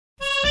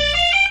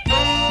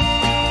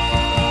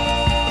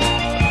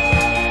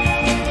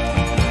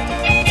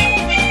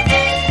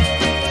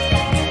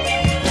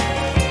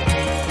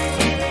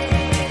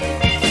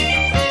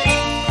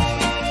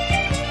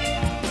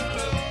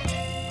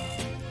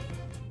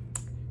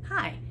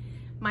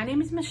My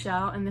name is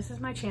Michelle and this is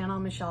my channel,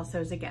 Michelle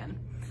Sews Again.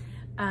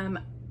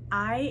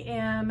 I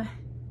am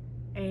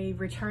a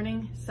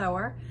returning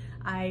sewer.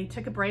 I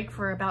took a break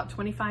for about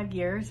 25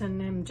 years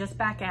and I'm just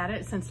back at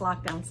it since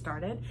lockdown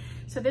started.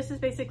 So this is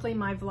basically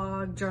my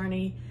vlog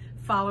journey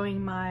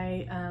following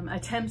my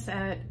attempts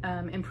at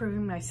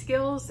improving my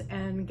skills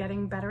and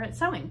getting better at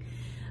sewing.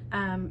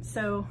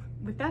 So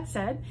with that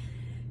said,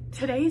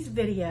 today's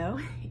video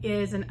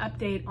is an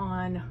update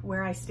on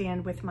where I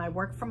stand with my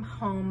work from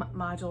home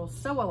module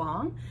sew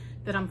along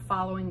that I'm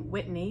following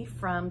Whitney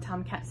from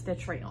Tomcat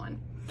Stitchery on.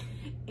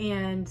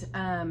 And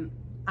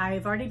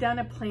I've already done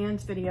a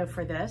plans video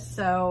for this,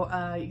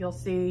 so you'll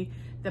see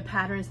the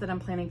patterns that I'm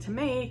planning to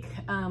make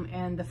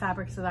and the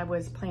fabrics that I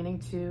was planning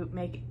to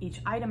make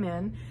each item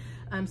in.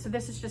 So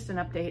this is just an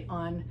update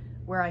on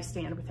where I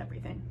stand with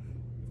everything.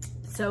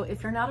 So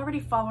if you're not already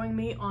following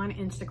me on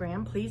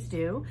Instagram, please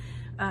do.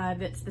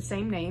 That's the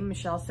same name,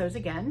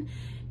 MichelleSewsAgain.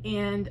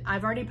 And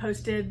I've already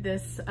posted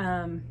this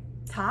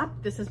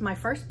top. This is my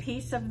first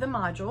piece of the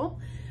module.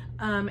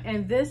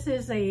 And this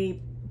is a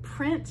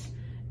print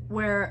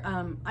where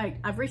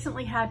I've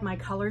recently had my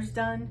colors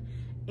done,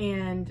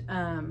 and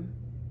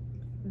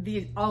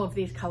all of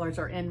these colors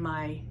are in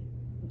my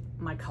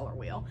color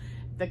wheel.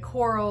 The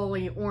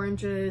corally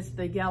oranges,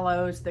 the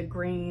yellows, the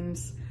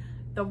greens,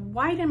 the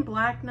white and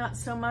black, not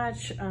so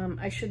much.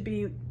 I should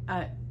be,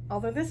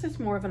 although this is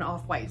more of an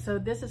off-white, so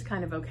this is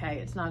kind of okay.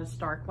 It's not a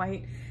stark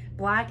white.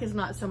 Black is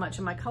not so much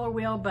in my color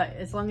wheel, but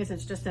as long as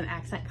it's just an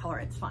accent color,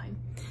 it's fine.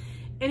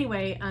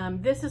 Anyway,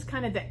 this is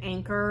kind of the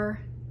anchor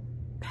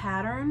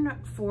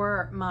pattern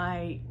for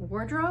my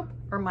wardrobe,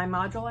 or my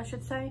module, I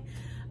should say.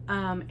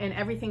 And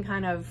everything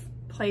kind of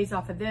plays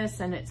off of this,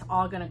 and it's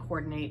all gonna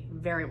coordinate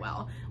very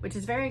well, which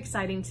is very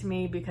exciting to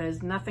me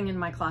because nothing in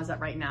my closet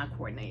right now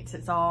coordinates.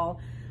 It's all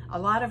a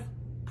lot of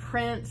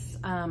prints,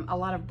 a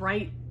lot of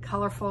bright,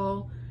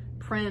 colorful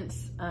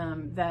prints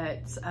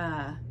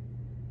that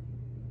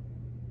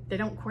they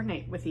don't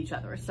coordinate with each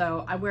other.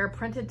 So I wear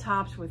printed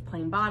tops with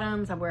plain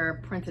bottoms. I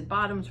wear printed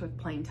bottoms with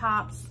plain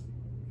tops,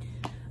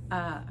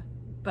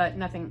 but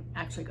nothing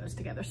actually goes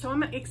together. So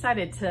I'm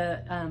excited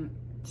to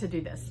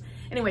do this.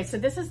 Anyway, so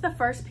this is the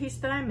first piece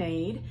that I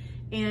made,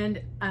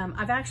 and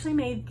I've actually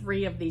made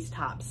 3 of these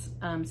tops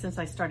since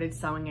I started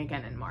sewing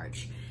again in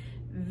March.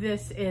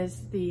 This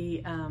is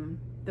the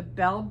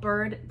Bell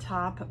Bird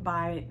top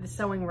by the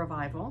Sewing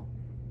Revival.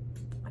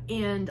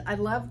 And I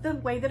love the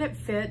way that it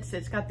fits.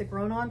 It's got the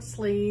grown-on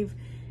sleeve.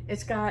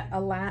 It's got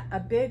a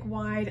big,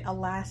 wide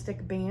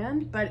elastic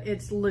band, but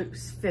it's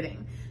loose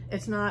fitting.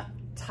 It's not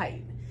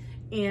tight.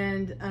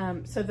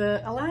 And so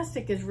the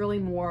elastic is really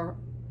more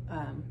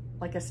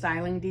like a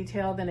styling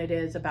detail than it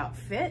is about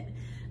fit.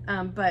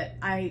 But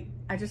I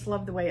just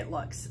love the way it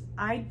looks.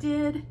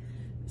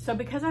 So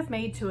because I've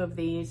made 2 of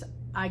these,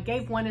 I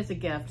gave one as a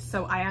gift,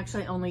 so I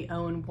actually only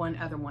own one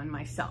other one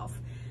myself.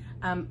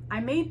 I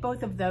made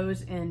both of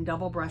those in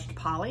double brushed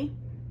poly.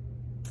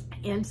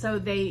 And so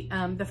they,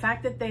 the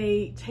fact that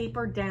they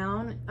taper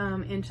down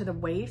into the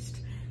waist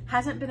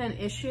hasn't been an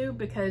issue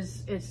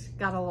because it's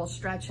got a little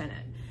stretch in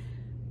it.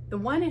 The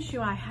one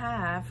issue I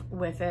have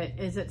with it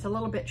is it's a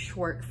little bit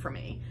short for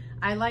me.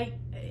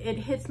 It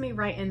hits me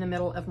right in the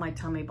middle of my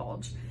tummy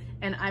bulge,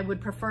 and I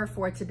would prefer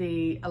for it to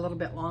be a little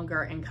bit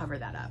longer and cover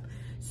that up.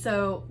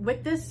 So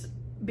with this,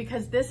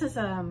 because this is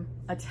a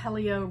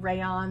Telio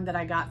rayon that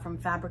I got from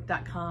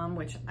fabric.com,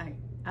 which I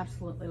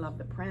absolutely love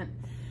the print.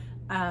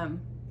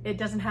 It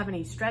doesn't have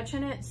any stretch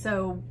in it,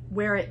 so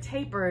where it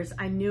tapers,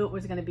 I knew it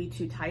was gonna be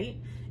too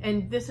tight.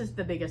 And this is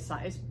the biggest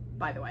size,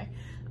 by the way.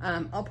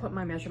 I'll put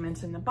my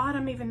measurements in the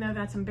bottom, even though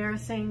that's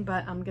embarrassing,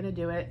 but I'm gonna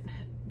do it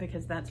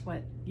because that's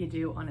what you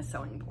do on a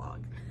sewing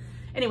blog.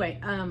 Anyway,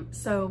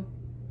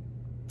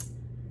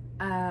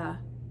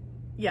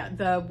 yeah,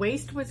 the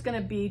waist was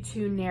gonna be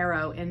too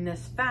narrow in this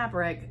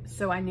fabric,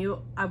 so I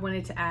knew I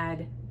wanted to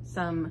add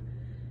some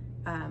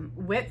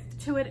width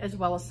to it as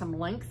well as some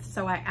length.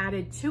 So I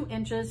added 2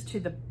 inches to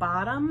the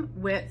bottom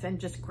width and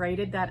just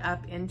graded that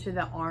up into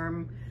the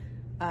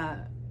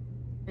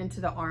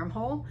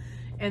armhole.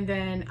 And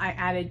then I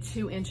added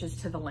 2 inches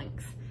to the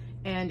length,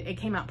 and it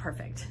came out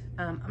perfect.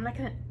 I'm not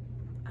gonna,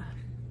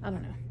 I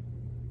don't know.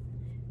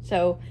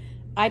 So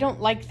I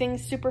don't like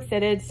things super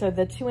fitted, so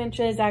the 2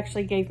 inches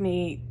actually gave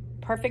me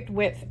perfect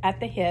width at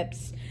the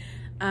hips.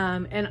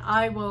 And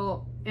I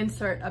will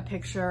insert a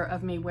picture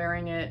of me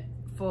wearing it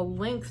full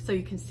length so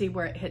you can see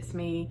where it hits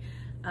me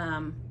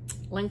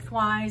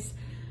lengthwise.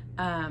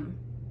 And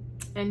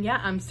yeah,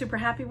 I'm super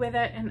happy with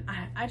it. And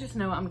I just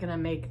know I'm gonna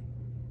make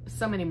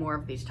so many more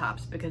of these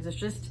tops because it's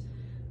just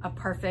a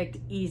perfect,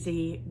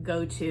 easy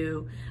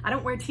go-to. I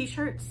don't wear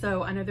t-shirts,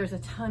 so I know there's a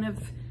ton of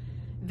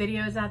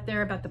videos out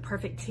there about the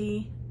perfect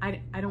tee.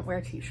 I don't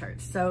wear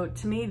t-shirts. So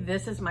to me,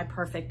 this is my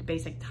perfect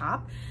basic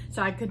top.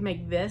 So I could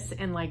make this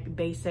in like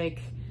basic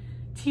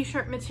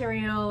t-shirt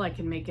material. I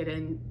can make it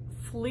in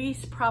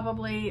fleece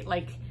probably.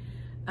 Like,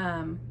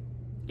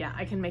 yeah,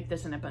 I can make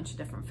this in a bunch of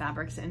different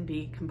fabrics and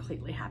be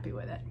completely happy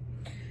with it.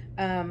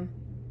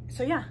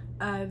 So yeah,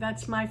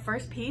 that's my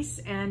first piece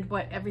and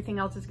what everything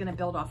else is gonna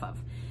build off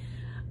of.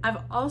 I've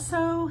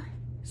also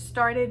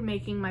started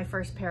making my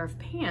first pair of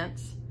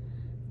pants,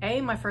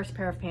 A, my first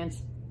pair of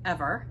pants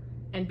ever,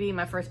 and B,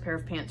 my first pair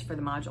of pants for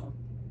the module.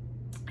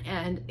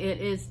 And it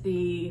is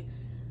the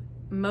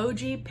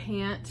Moji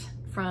pant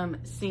from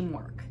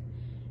Seamwork.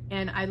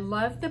 And I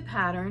love the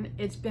pattern.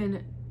 It's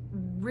been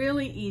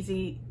really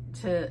easy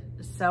to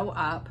sew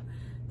up.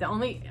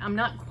 I'm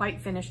not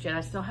quite finished yet.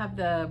 I still have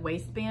the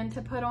waistband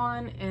to put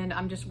on, and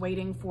I'm just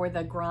waiting for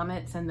the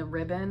grommets and the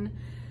ribbon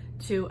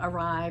to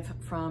arrive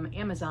from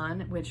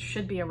Amazon, which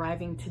should be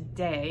arriving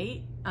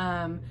today.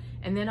 And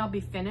then I'll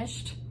be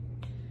finished.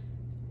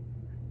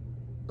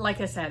 Like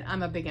I said,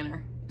 I'm a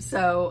beginner.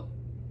 So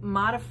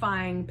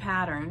modifying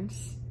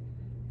patterns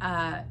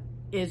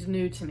is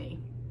new to me.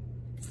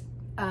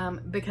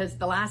 Because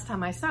the last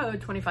time I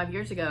sewed 25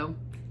 years ago,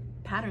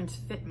 patterns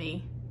fit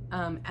me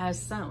as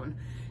sewn.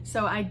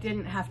 So I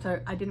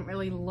didn't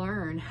really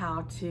learn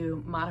how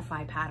to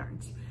modify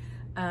patterns.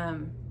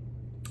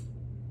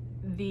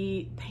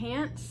 The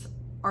pants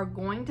are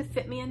going to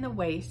fit me in the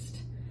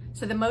waist.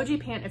 So the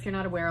Moji pant, if you're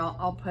not aware,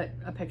 I'll put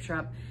a picture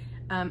up,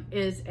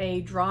 is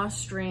a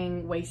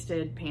drawstring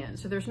waisted pant.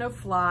 So there's no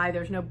fly,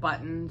 there's no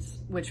buttons,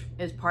 which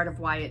is part of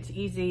why it's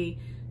easy.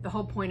 The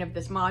whole point of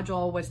this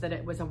module was that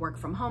it was a work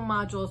from home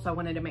module, so I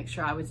wanted to make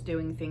sure I was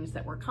doing things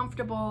that were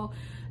comfortable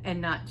and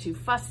not too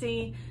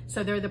fussy.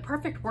 So they're the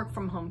perfect work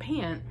from home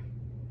pant.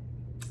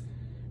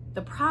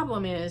 The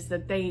problem is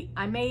that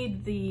I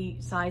made the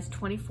size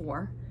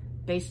 24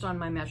 based on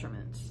my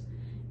measurements,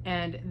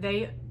 and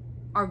they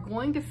are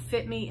going to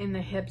fit me in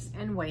the hips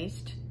and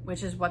waist,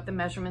 which is what the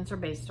measurements are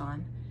based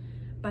on,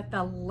 but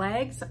the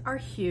legs are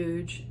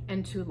huge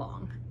and too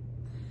long.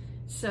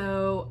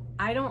 So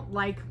I don't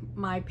like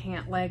my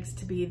pant legs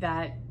to be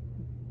that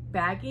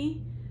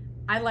baggy.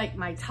 I like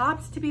my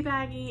tops to be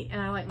baggy,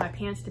 and I like my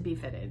pants to be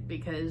fitted,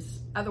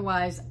 because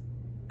otherwise,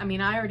 I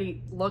mean, I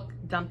already look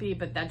dumpy,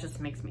 but that just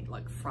makes me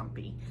look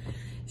frumpy.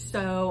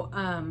 So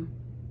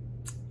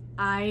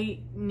I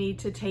need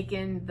to take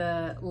in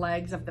the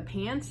legs of the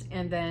pants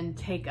and then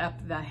take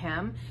up the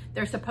hem.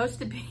 They're supposed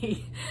to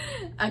be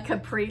a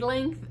capri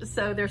length,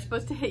 so they're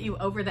supposed to hit you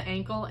over the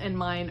ankle, and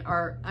mine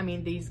are, I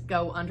mean, these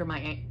go under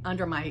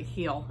my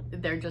heel.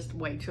 They're just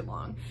way too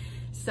long.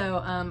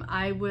 So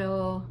I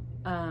will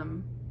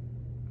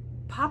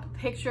pop a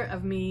picture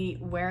of me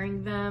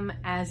wearing them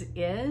as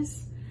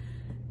is,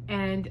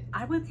 and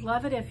I would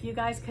love it if you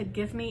guys could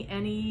give me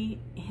any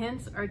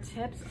hints or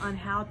tips on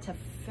how to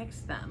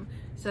fix them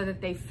so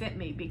that they fit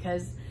me,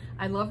 because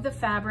I love the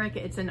fabric.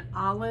 It's an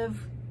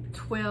olive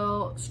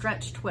twill,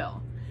 stretch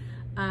twill.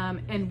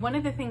 And one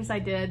of the things I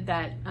did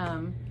that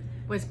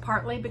was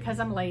partly because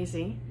I'm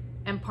lazy,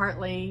 and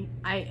partly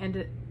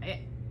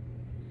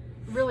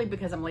really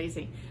because I'm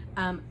lazy,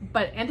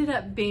 but ended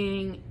up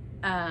being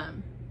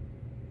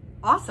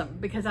awesome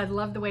because I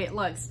love the way it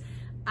looks.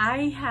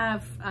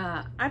 I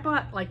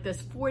bought like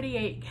this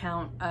 48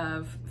 count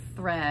of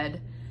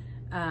thread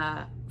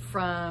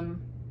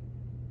from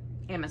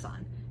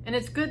Amazon, and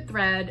it's good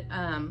thread.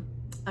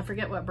 I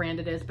forget what brand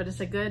it is, but it's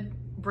a good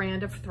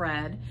brand of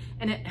thread,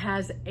 and it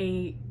has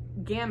a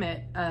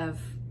gamut of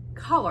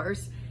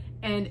colors,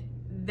 and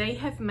they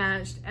have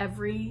matched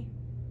every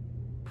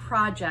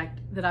project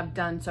that I've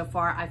done so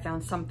far. I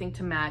found something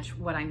to match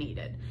what I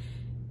needed.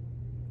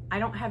 I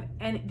don't have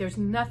any, there's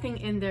nothing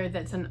in there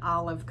that's an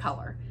olive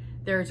color.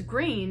 There's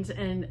greens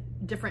and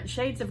different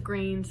shades of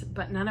greens,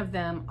 but none of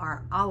them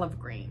are olive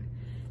green.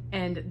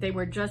 And they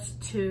were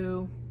just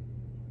too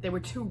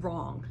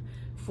wrong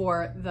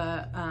for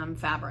the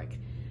fabric.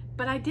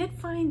 But I did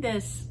find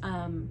this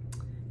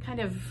kind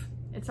of,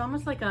 it's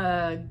almost like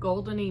a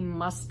goldeny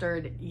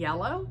mustard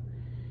yellow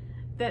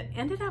that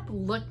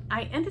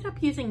I ended up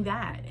using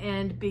that,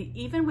 and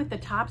even with the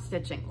top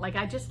stitching, like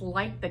I just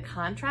like the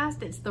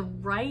contrast. It's the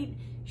right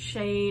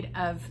shade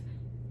of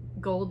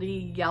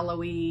goldy,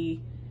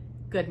 yellowy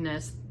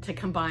goodness to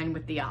combine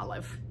with the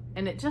olive,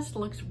 and it just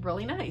looks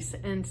really nice.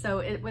 And so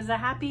it was a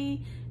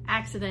happy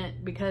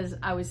accident because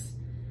I was,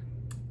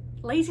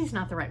 lazy is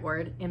not the right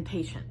word,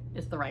 impatient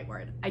is the right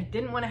word. I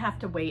didn't want to have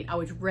to wait. I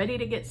was ready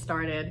to get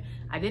started.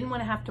 I didn't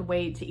want to have to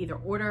wait to either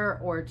order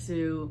or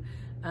to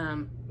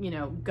you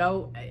know,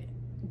 go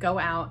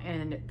out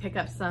and pick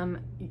up some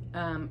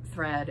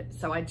thread.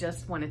 So I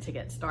just wanted to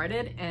get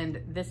started,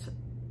 and this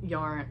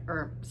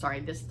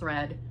this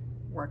thread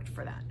worked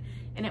for that,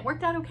 and it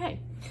worked out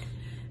okay.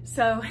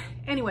 So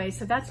anyway,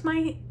 so that's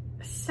my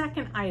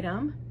second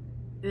item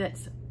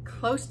that's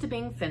close to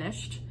being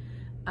finished.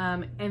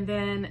 And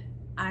then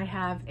I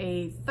have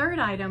a third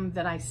item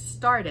that I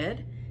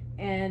started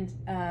and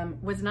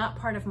was not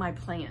part of my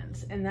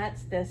plans, and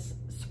that's this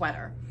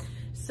sweater.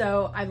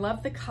 So I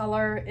love the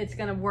color. It's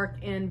gonna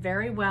work in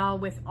very well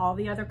with all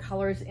the other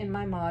colors in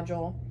my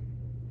module.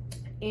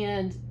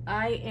 And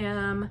I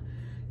am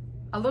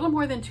a little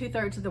more than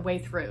 2/3 of the way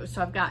through.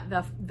 So I've got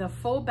the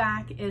full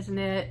back is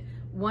knit,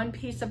 one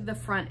piece of the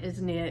front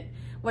is knit.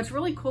 What's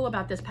really cool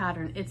about this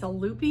pattern, it's a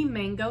loopy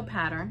mango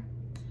pattern.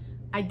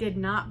 I did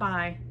not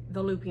buy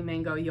the loopy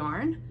mango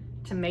yarn.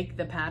 to make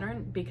the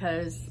pattern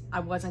because I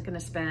wasn't gonna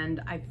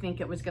spend, I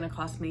think it was gonna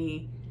cost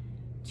me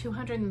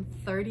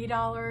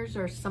 $230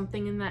 or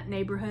something in that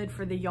neighborhood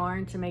for the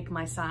yarn to make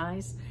my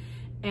size.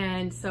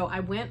 And so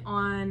I went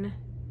on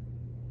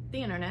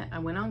the internet, I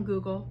went on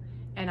Google,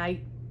 and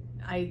I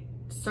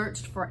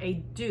searched for a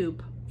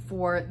dupe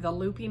for the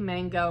Loopy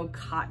Mango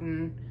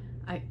cotton,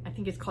 I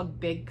think it's called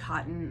Big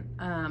Cotton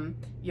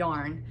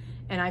yarn.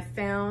 And I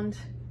found,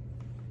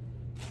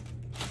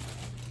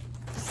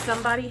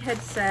 somebody had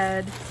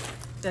said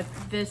that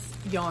this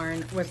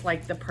yarn was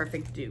like the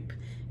perfect dupe.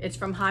 It's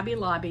from Hobby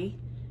Lobby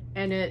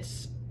and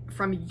it's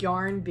from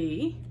Yarn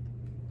Bee.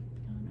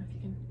 I don't know if you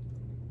can,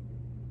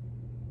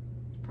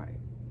 probably.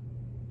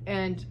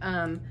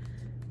 And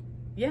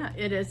yeah,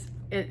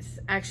 it's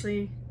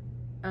actually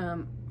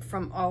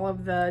from all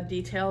of the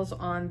details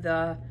on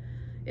the,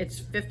 it's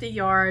 50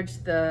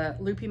 yards, the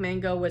Loopy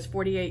Mango was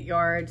 48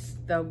 yards,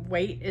 the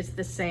weight is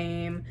the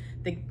same,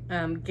 the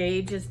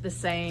gauge is the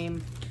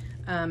same,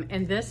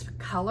 and this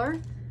color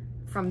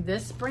from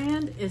this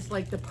brand is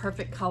like the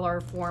perfect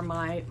color for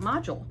my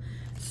module.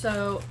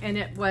 So, and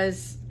it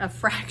was a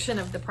fraction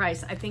of the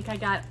price. I think I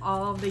got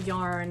all the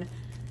yarn,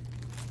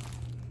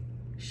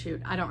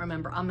 shoot, I don't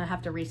remember. I'm gonna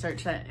have to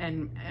research that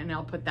and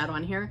I'll put that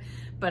on here.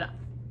 But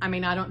I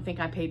mean, I don't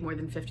think I paid more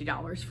than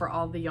 $50 for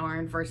all the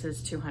yarn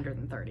versus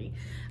 $230.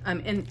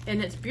 And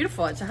it's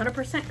beautiful. It's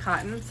 100%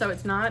 cotton, so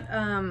it's not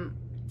a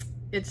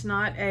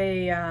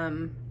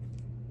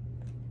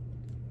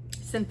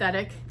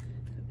synthetic.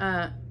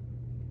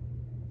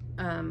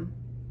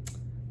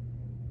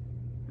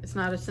 It's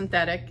not a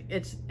synthetic.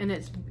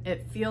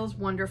 It feels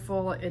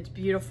wonderful. It's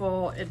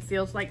beautiful. It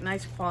feels like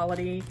nice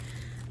quality.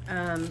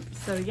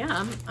 So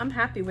yeah, I'm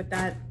happy with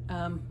that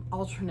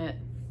alternate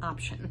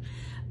option.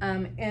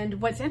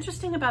 And what's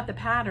interesting about the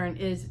pattern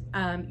is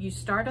you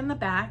start on the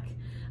back,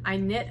 I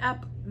knit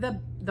up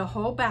the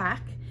whole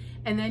back,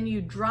 and then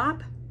you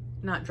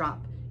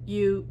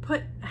you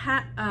put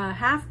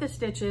half the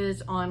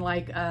stitches on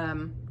like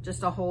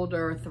just a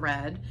holder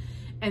thread,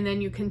 and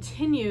then you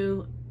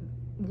continue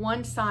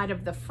one side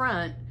of the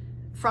front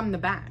from the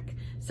back.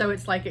 So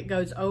it's like it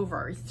goes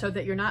over, so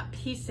that you're not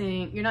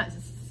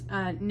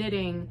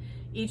knitting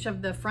each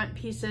of the front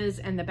pieces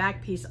and the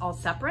back piece all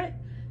separate.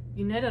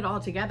 You knit it all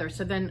together.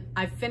 So then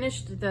I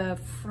finished the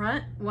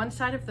front, one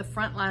side of the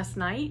front last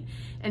night,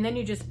 and then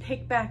you just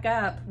pick back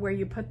up where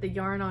you put the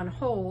yarn on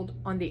hold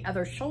on the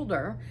other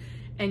shoulder,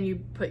 and you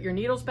put your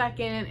needles back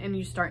in and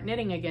you start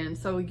knitting again.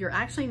 So you're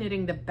actually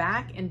knitting the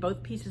back and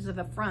both pieces of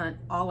the front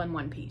all in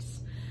one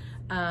piece.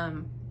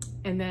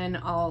 And then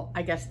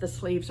I guess the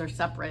sleeves are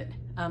separate.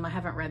 I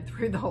haven't read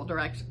through the whole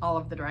all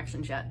of the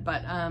directions yet,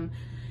 but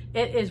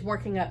it is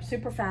working up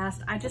super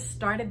fast. I just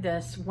started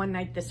this one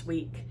night this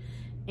week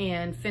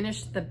and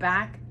finished the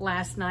back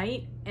last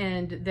night,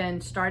 and then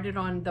started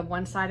on the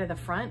one side of the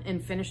front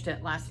and finished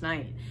it last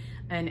night.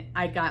 And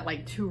I got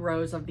like 2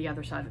 rows of the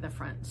other side of the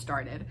front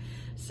started.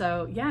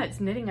 So yeah, it's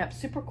knitting up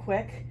super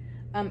quick.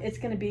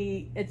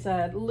 It's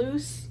a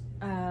loose,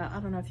 I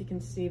don't know if you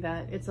can see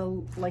that. It's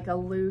like a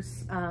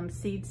loose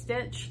seed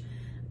stitch,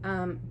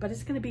 but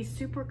it's gonna be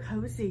super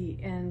cozy,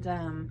 and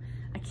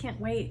I can't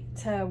wait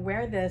to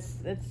wear this.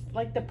 It's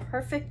like the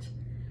perfect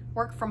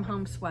work from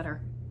home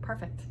sweater,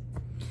 perfect.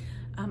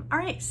 All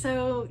right,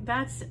 so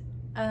that's,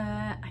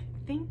 I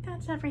think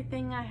that's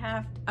everything I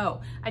have.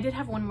 Oh, I did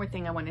have one more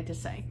thing I wanted to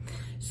say.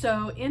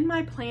 So in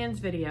my plans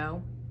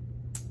video,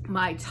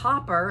 my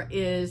topper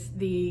is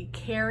the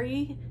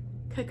Carrie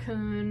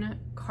Cocoon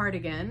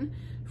cardigan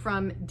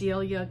from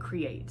Delia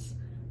Creates.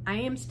 I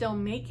am still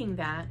making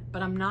that,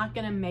 but I'm not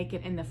gonna make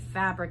it in the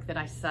fabric that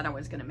I said I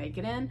was gonna make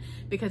it in,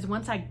 because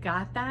once I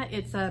got that,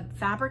 it's a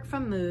fabric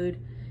from Mood.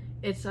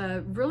 It's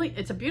a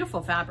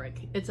beautiful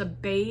fabric. It's a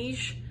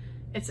beige,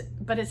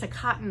 but it's a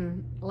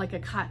cotton, like a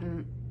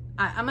cotton.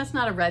 I must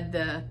not have read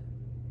the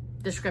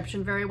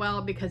description very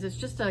well, because it's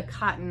just a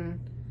cotton,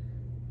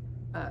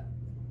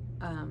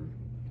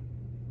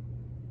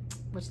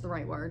 what's the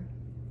right word?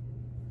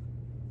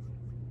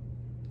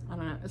 I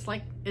don't know. It's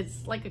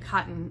like a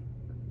cotton,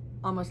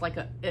 almost like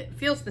it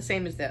feels the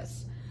same as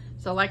this.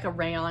 So like a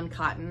rayon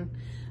cotton,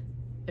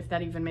 if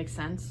that even makes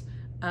sense.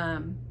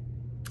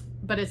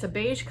 But it's a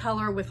beige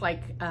color with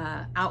like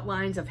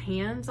outlines of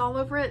hands all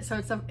over it.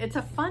 So it's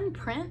a fun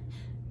print.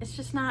 It's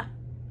just not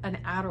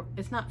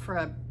it's not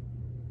for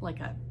like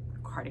a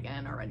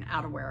cardigan or an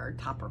outerwear or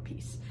topper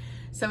piece.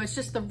 So it's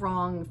just the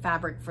wrong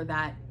fabric for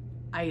that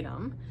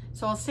item.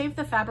 So I'll save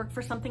the fabric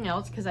for something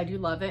else, because I do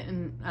love it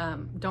and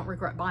don't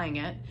regret buying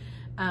it.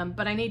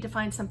 But I need to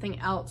find something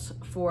else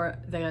for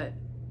the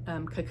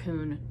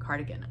cocoon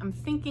cardigan. I'm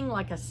thinking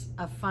like a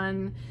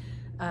fun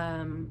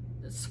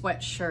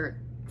sweatshirt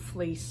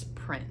fleece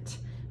print.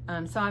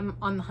 So I'm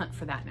on the hunt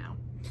for that now.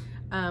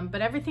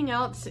 But everything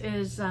else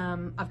is,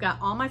 I've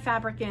got all my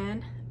fabric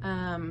in.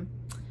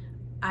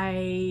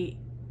 I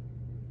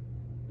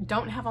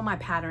don't have all my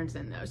patterns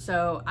in though.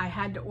 So I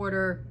had to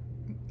order,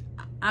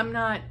 I've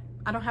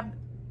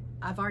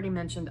already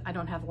mentioned I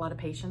don't have a lot of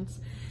patience.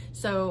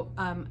 So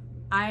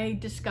I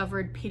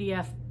discovered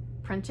PDF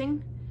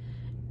printing,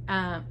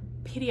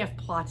 PDF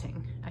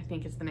Plotting, I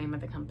think is the name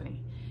of the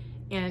company.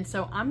 And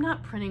so I'm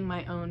not printing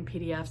my own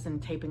PDFs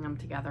and taping them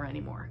together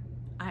anymore.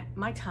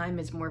 My time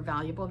is more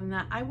valuable than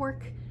that. I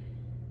work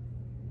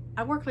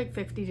like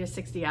 50 to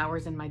 60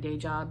 hours in my day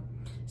job.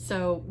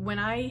 So when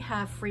I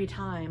have free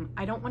time,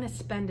 I don't want to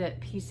spend it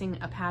piecing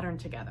a pattern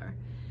together.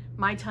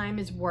 My time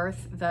is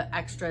worth the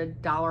extra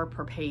 $1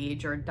 per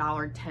page or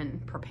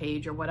 $1.10 per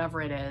page or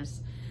whatever it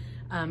is,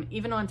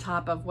 even on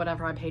top of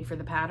whatever I paid for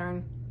the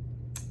pattern,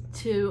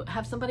 to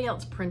have somebody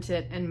else print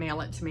it and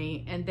mail it to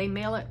me. And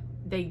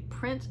they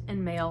print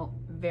and mail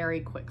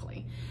very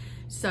quickly.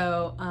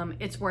 So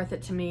it's worth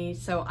it to me.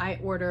 So I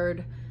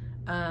ordered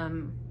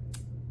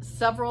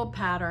several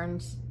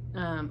patterns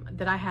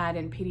that I had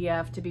in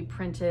PDF to be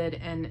printed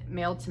and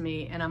mailed to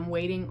me, and I'm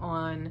waiting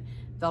on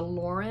the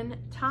Lauren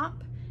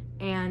top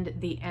and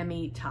the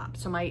Emmy top.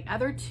 So my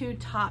other 2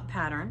 top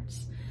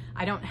patterns,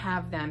 I don't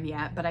have them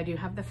yet, but I do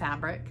have the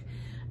fabric.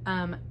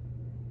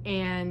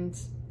 And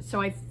so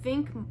I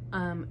think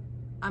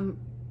I'm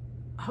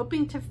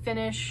hoping to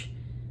finish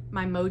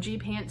my Moji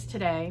pants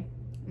today,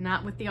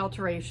 not with the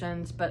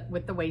alterations, but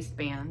with the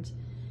waistband.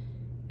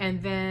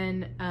 And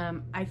then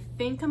I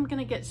think I'm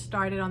gonna get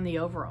started on the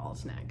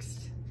overalls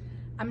next.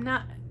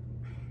 I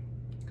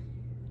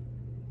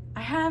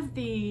have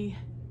the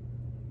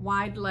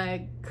wide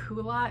leg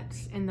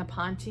culottes in the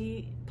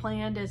Ponte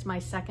planned as my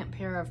second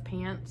pair of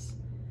pants.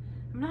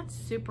 I'm not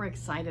super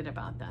excited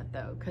about that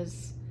though,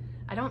 because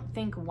I don't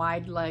think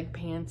wide leg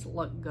pants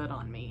look good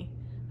on me.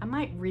 I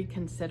might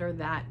reconsider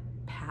that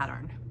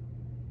pattern.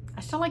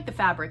 I still like the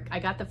fabric. I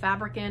got the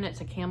fabric in,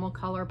 it's a camel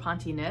color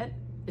Ponte knit.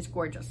 It's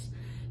gorgeous.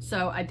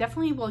 So I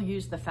definitely will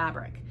use the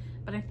fabric,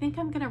 but I think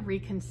I'm gonna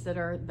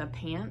reconsider the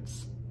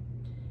pants.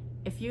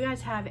 If you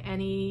guys have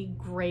any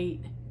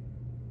great,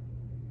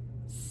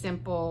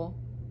 simple,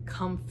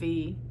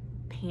 comfy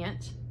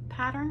pant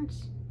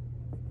patterns,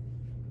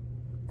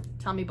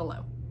 tell me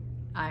below.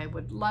 I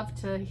would love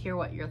to hear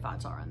what your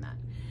thoughts are on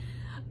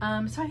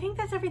that. So I think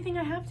that's everything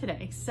I have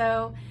today.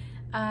 So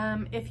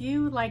if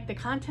you like the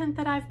content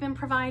that I've been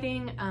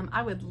providing,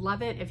 I would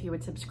love it if you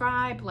would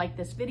subscribe, like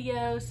this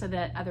video so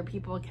that other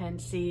people can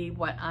see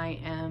what I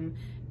am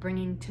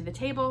bringing to the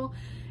table,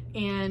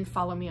 and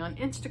follow me on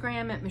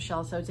Instagram at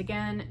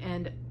MichelleSewsAgain,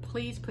 and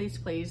please, please,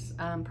 please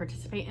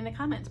participate in the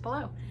comments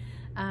below.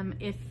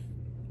 If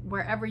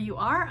wherever you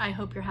are, I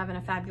hope you're having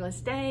a fabulous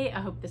day. I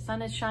hope the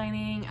sun is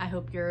shining. I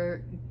hope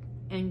you're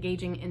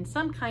engaging in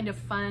some kind of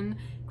fun,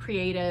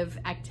 creative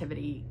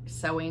activity,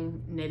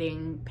 sewing,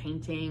 knitting,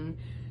 painting,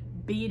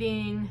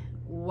 beading,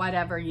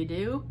 whatever you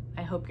do.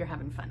 I hope you're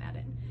having fun at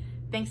it.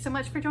 Thanks so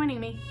much for joining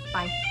me.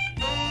 Bye.